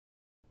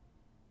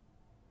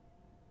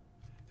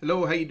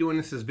Hello, how you doing?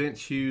 This is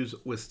Vince Hughes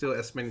with Steel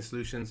Estimating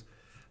Solutions.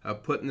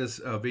 Putting this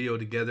video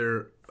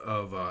together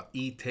of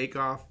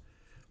eTakeoff,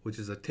 which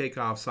is a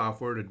takeoff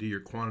software to do your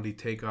quantity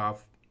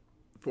takeoff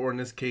for, in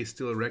this case,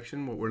 steel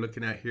erection. What we're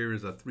looking at here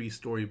is a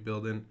 3-story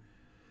building,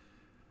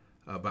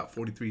 about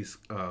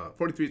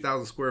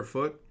 43,000 square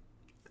foot,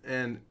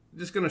 and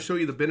just going to show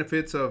you the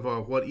benefits of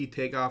what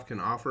eTakeoff can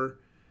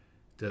offer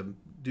to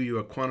do you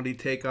a quantity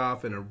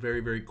takeoff in a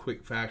very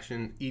quick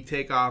fashion.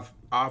 eTakeoff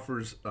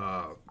offers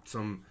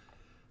some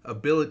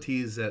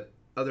abilities that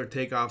other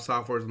takeoff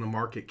softwares in the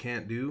market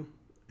can't do,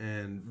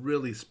 and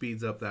really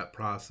speeds up that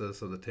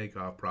process of the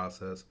takeoff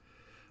process.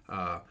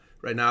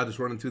 Right now, just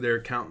running through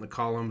there, counting the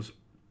columns,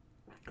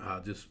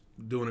 just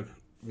doing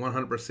a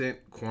 100%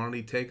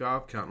 quantity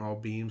takeoff, counting all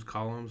beams,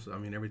 columns, I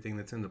mean everything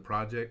that's in the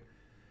project.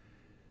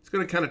 It's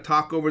going to kind of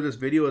talk over this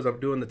video as I'm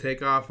doing the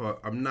takeoff.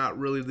 I'm not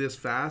really this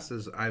fast,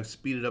 as I've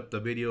speeded up the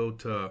video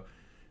to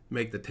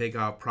make the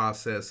takeoff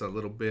process a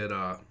little bit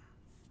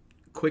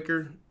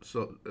quicker,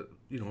 so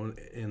you know,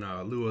 in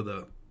lieu of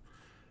the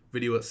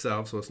video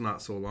itself, so it's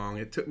not so long.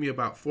 It took me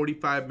about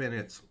 45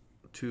 minutes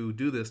to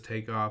do this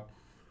takeoff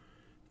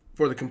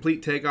for the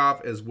complete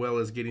takeoff, as well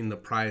as getting the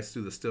price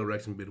through the Steel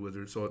Erection Bid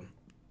Wizard. So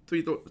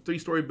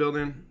three-story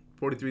building,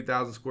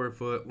 43,000 square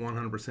foot,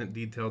 100%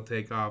 detailed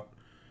takeoff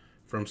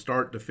from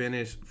start to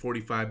finish,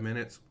 45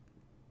 minutes.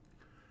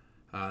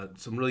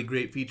 Some really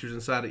great features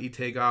inside of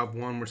eTakeoff.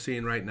 One we're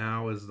seeing right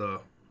now is the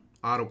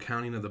auto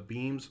counting of the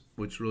beams,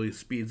 which really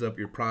speeds up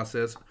your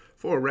process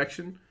for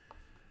erection.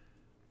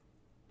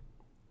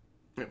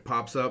 It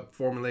pops up,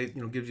 formulate,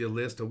 gives you a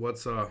list of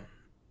what's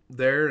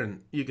there,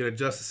 and you can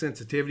adjust the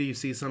sensitivity. You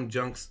see some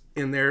junks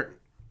in there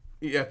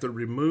you have to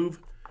remove,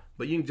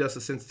 but you can adjust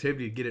the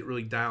sensitivity to get it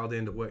really dialed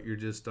into what you're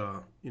just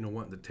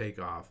wanting to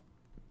take off.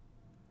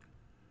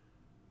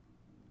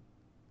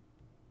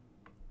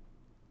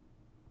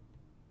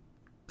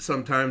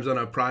 Sometimes on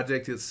a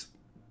project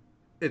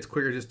it's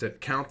quicker just to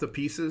count the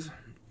pieces,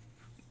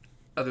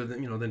 other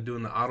than than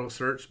doing the auto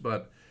search.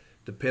 But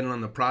depending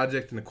on the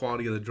project and the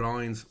quality of the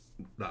drawings,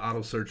 the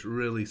auto search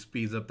really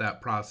speeds up that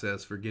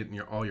process for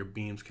getting all your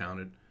beams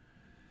counted.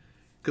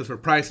 Because for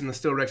pricing the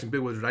Steel Erection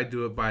Bid Wizard, I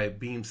do it by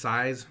beam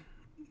size,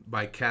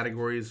 by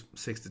categories,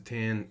 6 to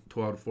 10,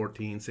 12 to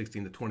 14,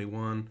 16 to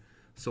 21,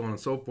 so on and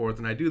so forth.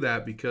 And I do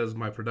that because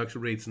my production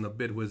rates in the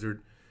Bid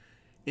Wizard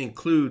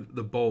include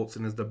the bolts,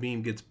 and as the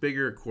beam gets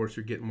bigger, of course,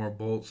 you're getting more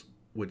bolts,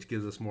 which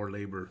gives us more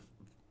labor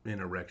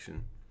in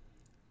erection.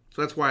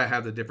 So that's why I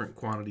have the different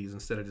quantities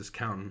instead of just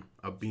counting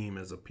a beam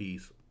as a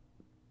piece.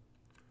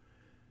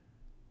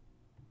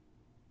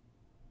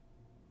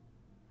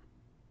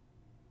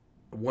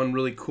 One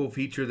really cool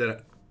feature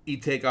that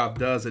eTakeoff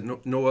does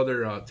that no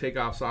other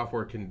takeoff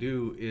software can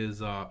do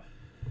is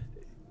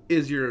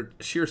your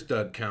shear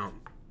stud count.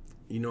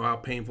 You know how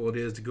painful it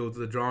is to go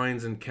through the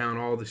drawings and count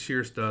all the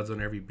shear studs on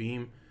every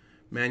beam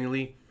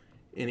manually.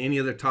 In any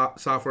other top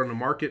software on the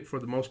market, for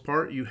the most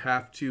part, you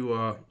have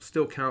to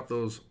still count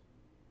those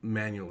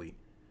manually.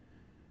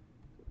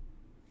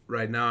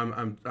 Right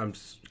now, I'm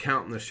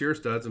counting the shear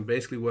studs, and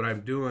basically what I'm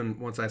doing,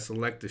 once I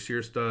select the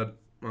shear stud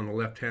on the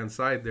left-hand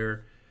side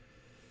there,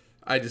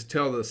 I just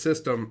tell the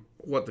system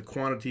what the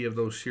quantity of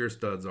those shear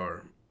studs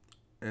are.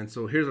 And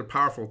so here's a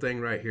powerful thing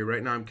right here.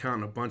 Right now I'm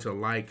counting a bunch of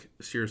like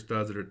shear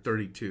studs that are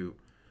 32.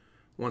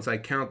 Once I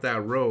count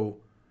that row,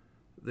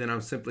 then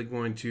I'm simply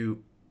going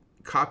to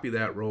copy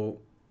that row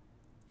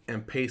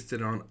and paste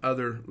it on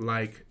other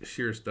like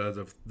shear studs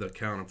of the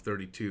count of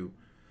 32.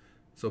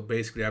 So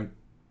basically I'm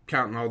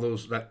counting all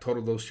those, that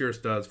total those shear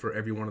studs for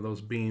every one of those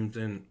beams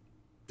in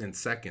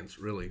seconds,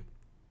 really.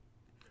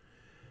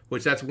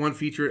 Which, that's one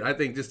feature I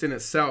think just in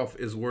itself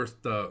is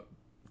worth the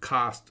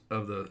cost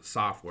of the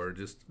software,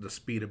 just the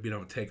speed of being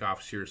able to take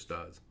off shear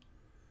studs.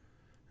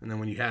 And then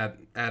when you add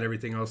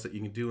everything else that you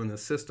can do in the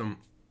system,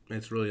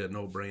 it's really a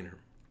no-brainer.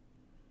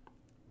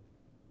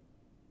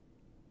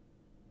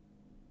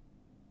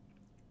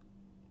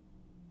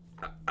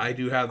 I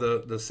do have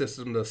the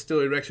system, the Steel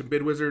Erection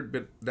Bid Wizard,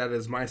 but that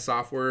is my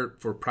software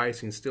for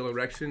pricing steel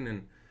erection,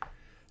 and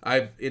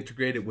I've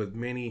integrated with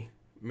many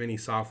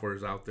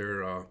softwares out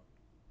there.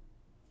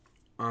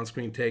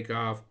 On-screen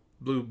takeoff,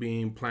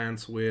 Bluebeam, Plan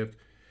Swift,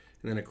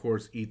 and then of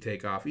course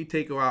eTakeoff.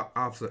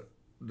 eTakeoff's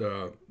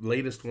the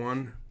latest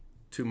one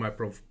to my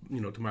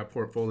to my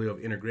portfolio of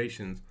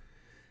integrations.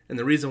 And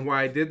the reason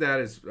why I did that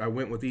is I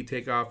went with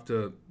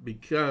eTakeoff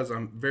because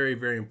I'm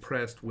very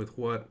impressed with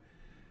what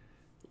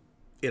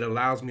it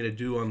allows me to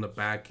do on the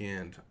back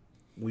end.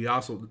 We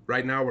also,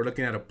 right now, we're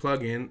looking at a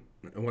plugin,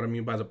 and what I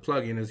mean by the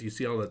plugin is you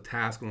see all the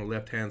tasks on the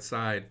left-hand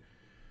side,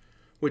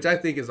 which I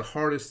think is the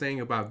hardest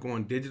thing about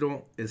going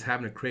digital, is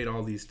having to create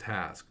all these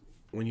tasks.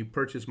 When you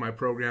purchase my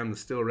program, the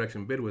Steel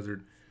Erection Bid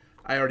Wizard,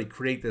 I already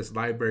create this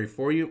library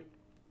for you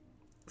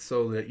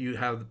so that you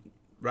have,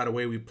 right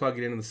away we plug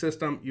it into the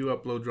system, you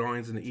upload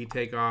drawings into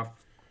eTakeoff,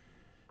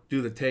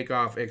 do the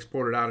takeoff,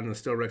 export it out in the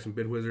Steel Erection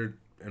Bid Wizard,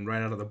 and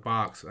right out of the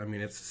box, I mean,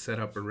 it's set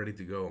up and ready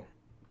to go.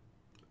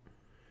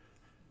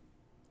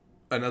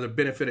 Another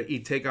benefit of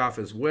eTakeoff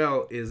as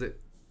well is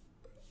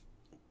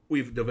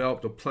we've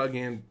developed a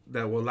plugin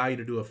that will allow you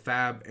to do a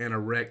fab and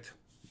erect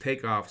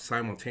takeoff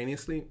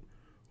simultaneously,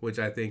 which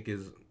I think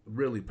is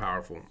really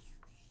powerful.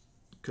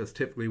 Because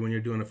typically when you're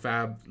doing a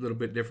fab, a little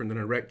bit different than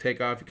a erect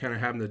takeoff, you're kind of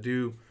having to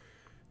do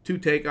 2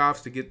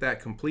 takeoffs to get that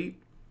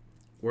complete.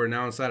 Where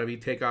now inside of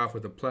eTakeoff,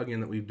 with the plugin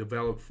that we've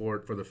developed for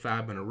it for the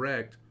fab and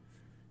erect,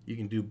 you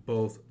can do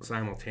both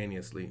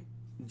simultaneously,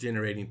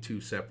 generating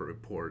 2 separate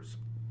reports.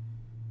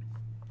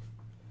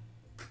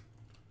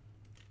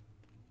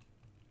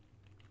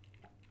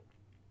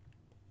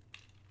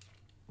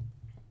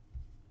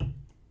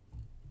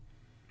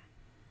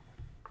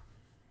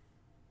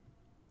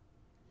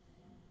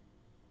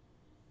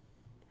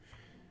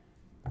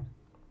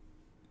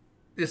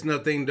 Just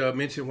another thing to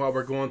mention while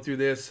we're going through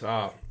this,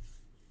 I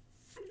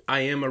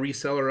am a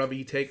reseller of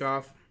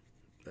eTakeoff,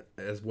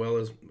 as well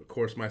as, of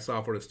course, my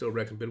software, the Steel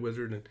Erection Bid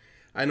Wizard. And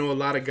I know a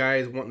lot of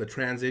guys wanting to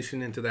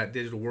transition into that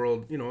digital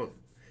world, you know,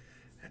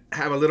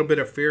 have a little bit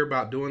of fear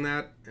about doing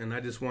that. And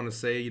I just want to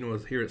say, you know,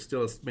 here at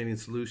Steel Estimating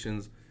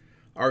Solutions,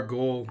 our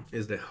goal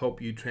is to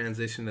help you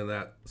transition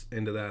to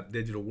into that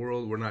digital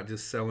world. We're not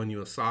just selling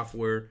you a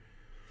software.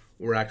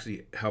 We're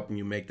actually helping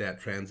you make that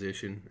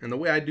transition. And the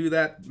way I do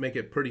that, make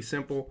it pretty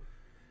simple,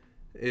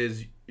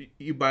 is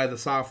you buy the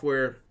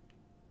software,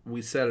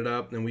 we set it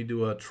up, then we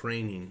do a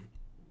training.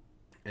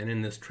 And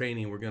in this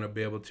training, we're going to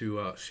be able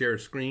to share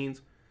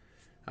screens.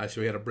 I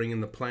show you how to bring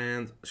in the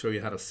plans, show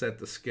you how to set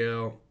the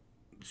scale,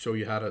 show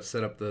you how to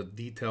set up the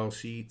detail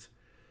sheets,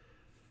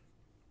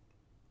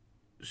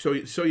 show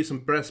you some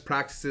best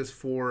practices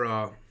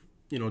for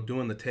you know,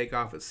 doing the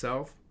takeoff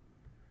itself.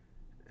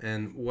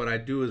 And what I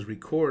do is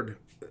record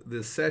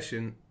this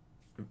session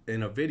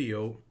in a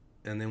video,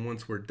 and then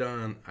once we're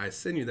done, I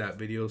send you that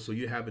video so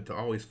you have it to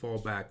always fall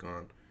back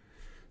on.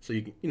 So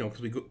you know,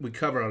 because we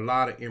cover a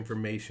lot of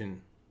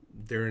information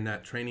during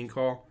that training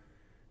call,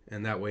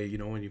 and that way, you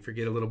know, when you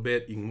forget a little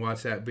bit, you can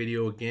watch that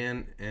video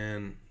again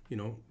and, you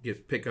know,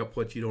 pick up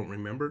what you don't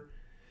remember.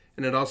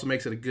 And it also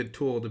makes it a good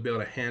tool to be able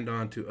to hand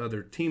on to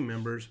other team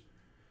members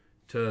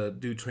to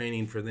do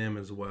training for them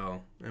as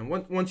well. And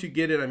once you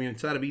get it, I mean,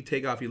 inside of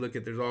eTakeoff, you look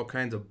at, there's all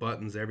kinds of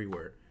buttons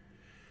everywhere.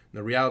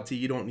 The reality,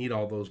 you don't need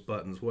all those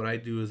buttons. What I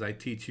do is I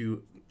teach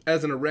you,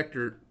 as an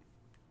erector,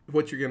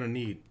 what you're going to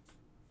need.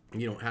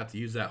 You don't have to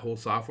use that whole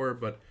software,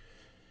 but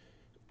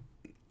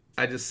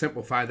I just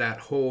simplify that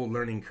whole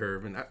learning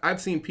curve. And I've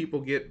seen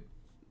people get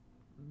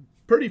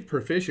pretty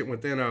proficient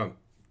within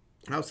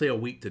I'll say a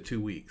week to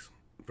 2 weeks.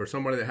 For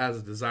somebody that has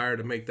a desire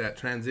to make that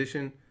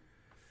transition,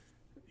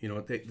 you know,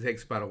 it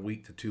takes about a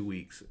week to 2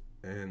 weeks.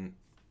 And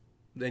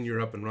then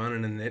you're up and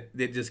running, and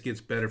it just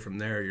gets better from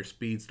there. Your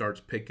speed starts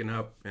picking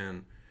up,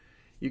 and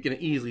you can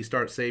easily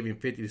start saving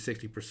 50 to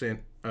 60%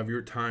 of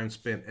your time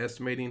spent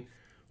estimating,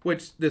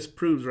 which this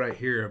proves right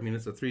here. I mean,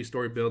 it's a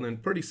 3-story building,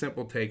 pretty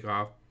simple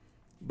takeoff,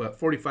 but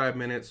 45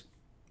 minutes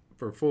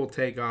for full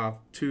takeoff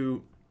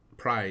to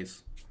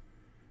price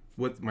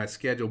with my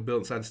schedule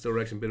built inside the Steel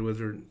Erection Bid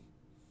Wizard,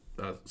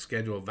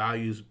 schedule of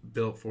values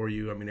built for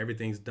you. I mean,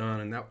 everything's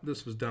done, and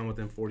this was done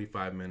within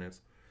 45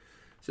 minutes.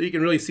 So you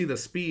can really see the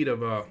speed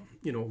of,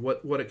 you know,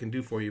 what it can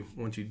do for you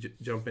once you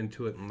jump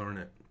into it and learn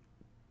it.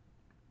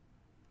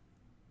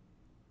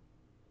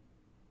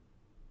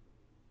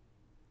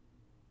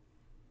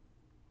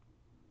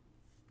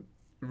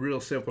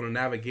 Real simple to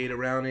navigate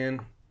around in.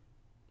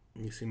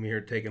 You see me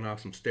here taking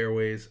off some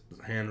stairways,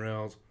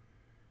 handrails.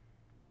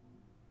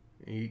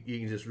 You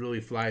can just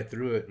really fly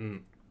through it,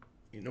 and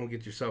you don't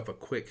get yourself a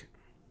quick,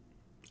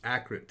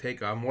 accurate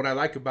takeoff. And what I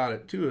like about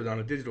it too is on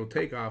a digital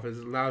takeoff is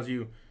it allows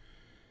you,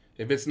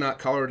 if it's not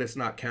colored, it's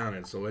not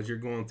counted. So as you're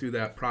going through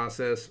that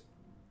process,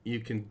 you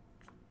can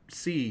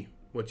see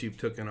what you've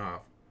taken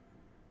off,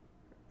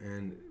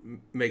 and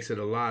makes it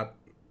a lot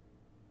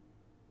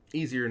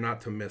easier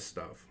not to miss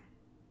stuff.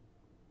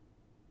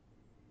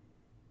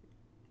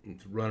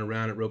 Let's run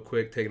around it real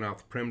quick, taking off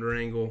the perimeter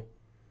angle.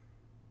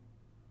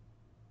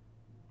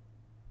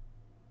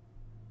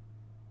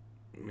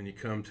 When you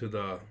come to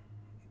the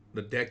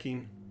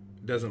decking,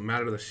 it doesn't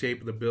matter the shape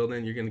of the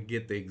building, you're going to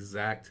get the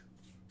exact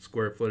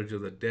square footage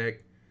of the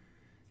deck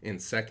in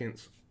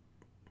seconds.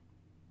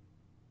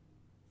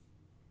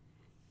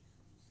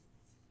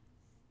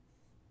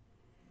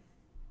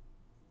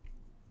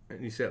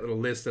 And you see that little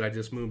list that I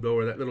just moved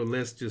over. That little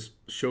list just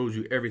shows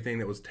you everything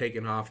that was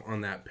taken off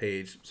on that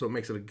page. So it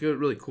makes it a good,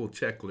 really cool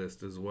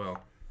checklist as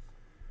well.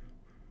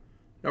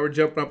 Now we're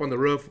jumping up on the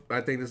roof. I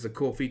think this is a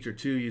cool feature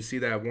too. You see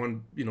that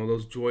one, you know,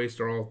 those joists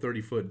are all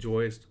 30-foot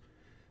joists.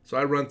 So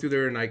I run through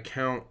there and I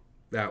count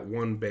that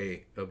one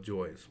bay of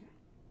joists.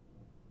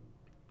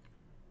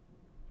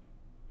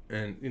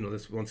 And, you know,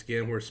 this once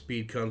again where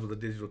speed comes with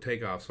a digital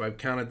takeoff. So I've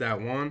counted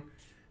that one.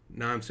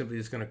 Now I'm simply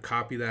just going to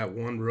copy that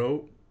one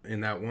row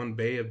in that one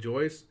bay of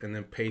joists and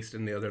then paste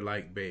in the other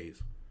like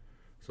bays.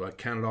 So I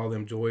counted all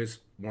them joists,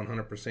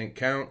 100%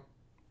 count.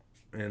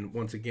 And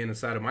once again,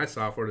 inside of my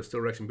software, the Steel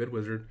Erection Bid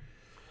Wizard,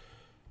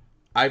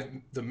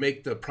 to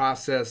make the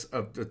process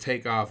of the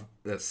takeoff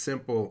as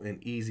simple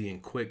and easy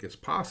and quick as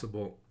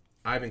possible,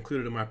 I've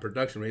included in my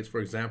production rates,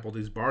 for example,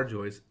 these bar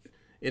joists.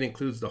 It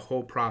includes the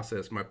whole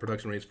process, my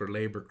production rates for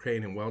labor,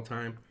 crane, and weld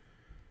time.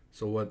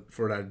 So what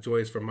for that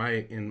joist for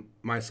in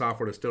my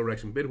software, the Steel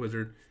Erection Bid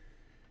Wizard,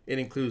 it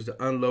includes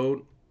the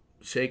unload,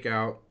 shake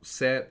out,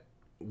 set,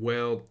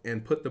 weld,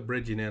 and put the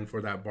bridging in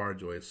for that bar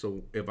joist.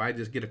 So if I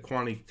just get a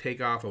quantity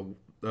takeoff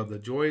of the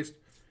joist,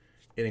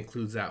 it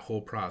includes that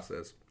whole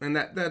process. And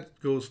that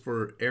goes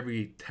for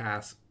every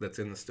task that's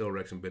in the Steel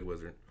Erection Bid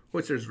Wizard,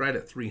 which there's right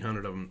at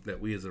 300 of them that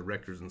we as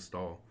erectors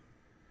install.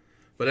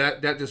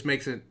 But that just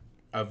makes it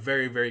a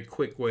very, very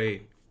quick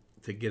way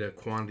to get a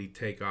quantity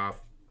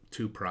takeoff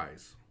to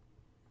price.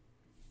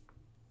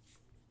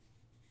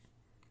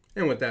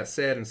 And with that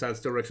said, inside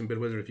Steel Erection Bid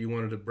Wizard, if you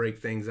wanted to break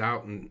things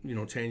out and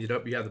change it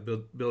up, you have the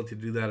ability to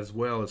do that as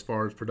well as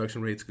far as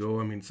production rates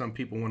go. I mean, some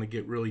people want to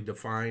get really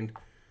defined.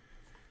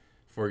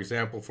 For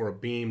example, for a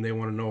beam, they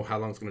want to know how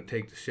long it's going to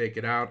take to shake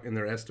it out in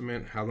their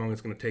estimate, how long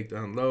it's going to take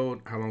to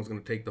unload, how long it's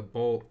going to take to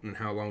bolt, and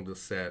how long to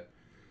set.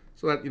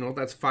 So that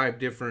that's 5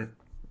 different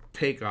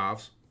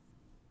takeoffs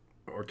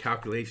or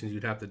calculations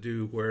you'd have to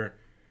do, where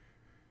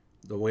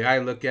the way I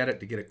look at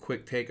it, to get a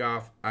quick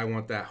takeoff, I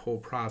want that whole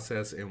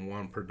process in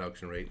one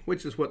production rate,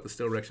 which is what the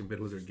Steel Erection Bid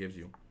Wizard gives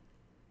you.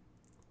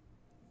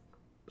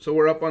 So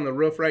we're up on the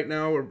roof right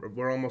now.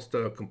 We're almost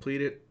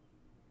completed.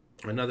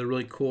 Another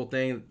really cool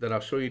thing that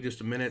I'll show you in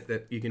just a minute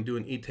that you can do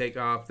in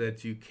eTakeoff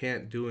that you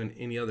can't do in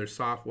any other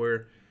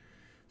software.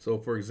 So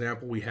for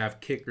example, we have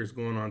kickers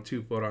going on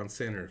 2-foot on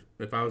centers.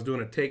 If I was doing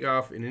a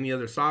takeoff in any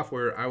other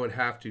software, I would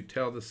have to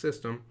tell the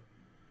system,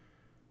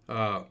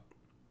 I'd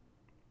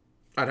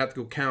have to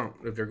go count.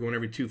 If they're going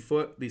every 2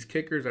 foot, these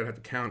kickers, I'd have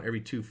to count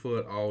every 2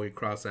 foot all the way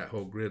across that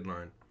whole grid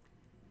line.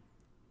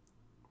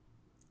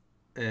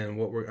 And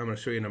what I'm going to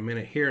show you in a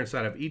minute here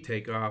inside of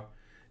eTakeoff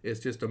is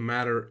just a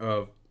matter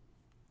of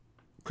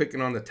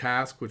clicking on the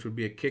task, which would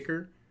be a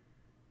kicker,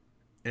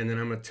 and then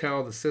I'm going to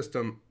tell the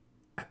system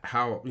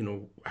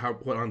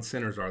what on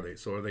centers are they.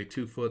 So are they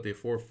 2 foot, they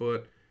 4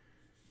 foot,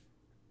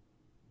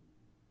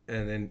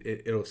 and then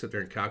it'll sit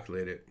there and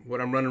calculate it. What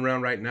I'm running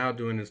around right now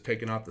doing is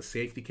taking off the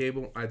safety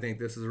cable. I think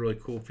this is a really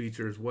cool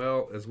feature as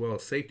well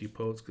as safety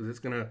posts, because it's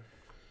gonna,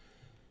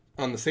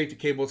 on the safety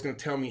cable, it's gonna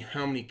tell me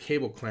how many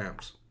cable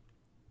clamps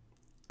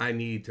I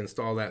need to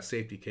install that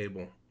safety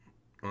cable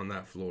on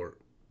that floor,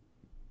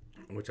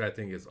 which I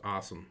think is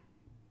awesome.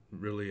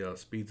 Really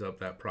speeds up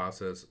that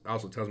process.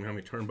 Also tells me how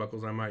many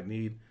turnbuckles I might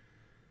need.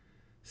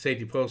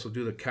 Safety posts will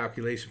do the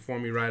calculation for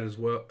me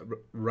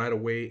right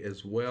away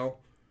as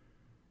well.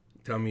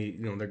 Tell me,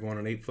 they're going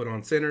on 8 foot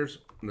on centers,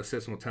 and the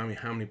system will tell me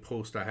how many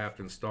posts I have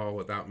to install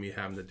without me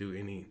having to do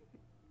any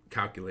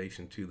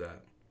calculation to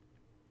that.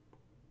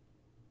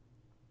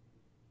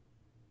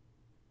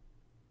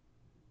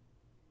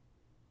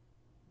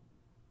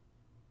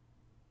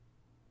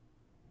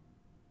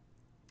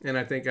 And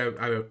I think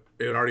it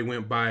already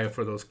went by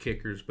for those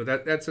kickers, but I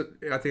think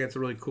that's a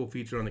really cool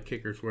feature on the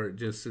kickers, where it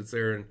just sits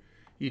there and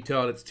you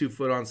tell it it's 2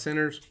 foot on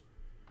centers,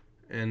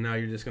 and now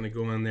you're just going to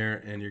go in there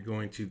and you're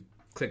going to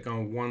click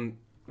on one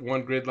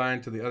grid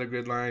line to the other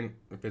grid line.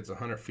 If it's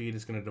 100 feet,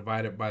 it's going to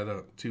divide it by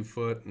the 2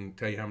 foot and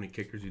tell you how many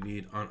kickers you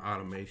need on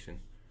automation.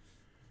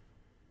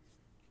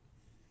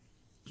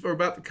 So we're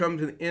about to come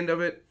to the end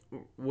of it.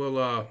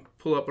 We'll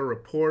pull up a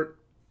report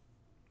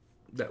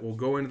that will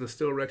go into the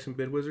Steel Erection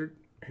Bid Wizard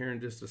here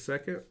in just a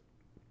second.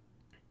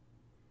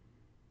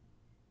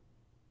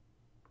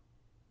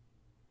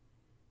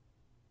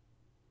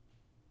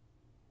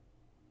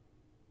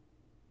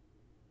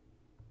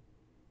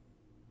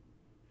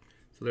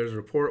 So there's a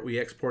report. We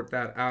export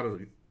that out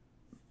of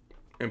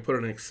and put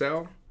it in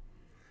Excel.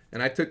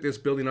 And I took this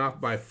building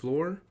off by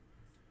floor,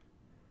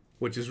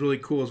 which is really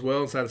cool as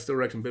well. Inside of Steel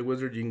Erection Bid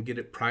Wizard, you can get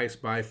it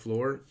priced by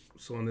floor.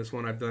 So on this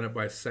one, I've done it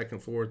by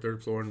 2nd floor,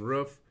 3rd floor, and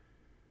roof.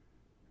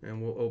 And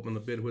we'll open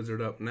the Bid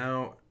Wizard up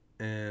now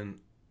and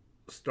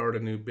start a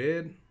new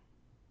bid.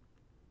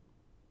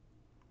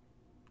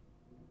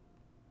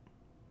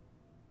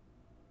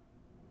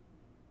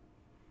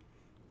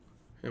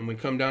 And we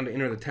come down to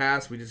enter the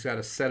task. We just got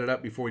to set it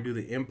up before we do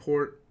the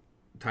import.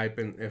 Type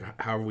in,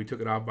 however we took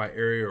it off by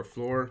area or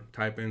floor,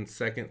 type in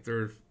 2nd,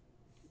 3rd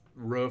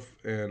roof,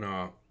 and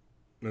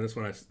this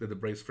one I did the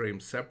brace frame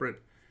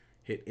separate.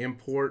 Hit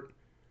import,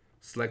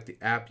 select the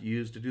app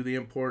used to do the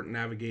import,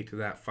 navigate to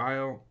that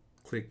file,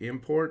 click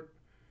import,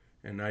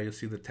 and now you'll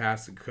see the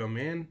tasks that come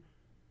in.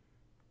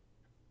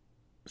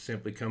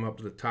 Simply come up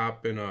to the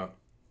top and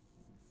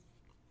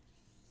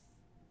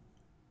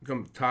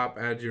come to the top,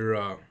 add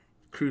your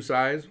crew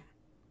size,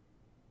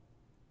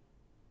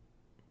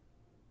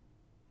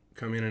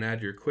 come in and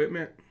add your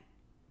equipment,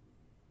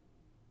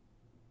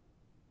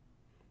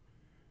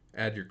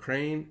 add your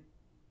crane.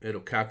 It'll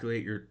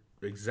calculate your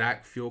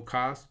exact fuel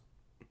cost,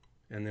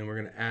 and then we're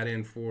going to add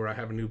in I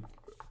have a new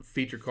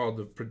feature called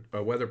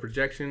the weather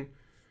projection.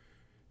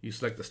 You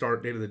select the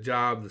start date of the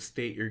job, the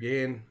state you're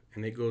in,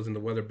 and it goes into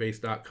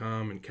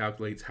weatherbase.com and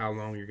calculates how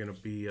long you're going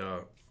to be,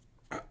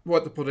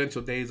 what the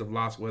potential days of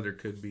lost weather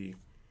could be,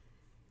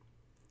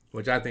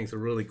 which I think is a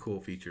really cool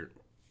feature.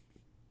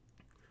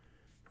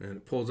 And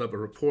it pulls up a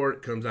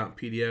report, comes out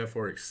in PDF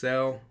or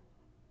Excel.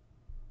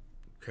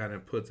 kind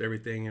of puts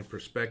everything in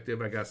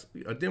perspective. I got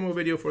a demo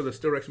video for the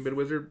Steel Erection Bid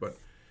Wizard, but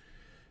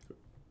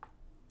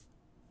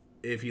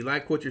if you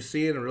like what you're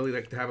seeing and really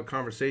like to have a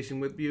conversation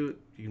with you,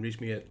 you can reach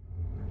me at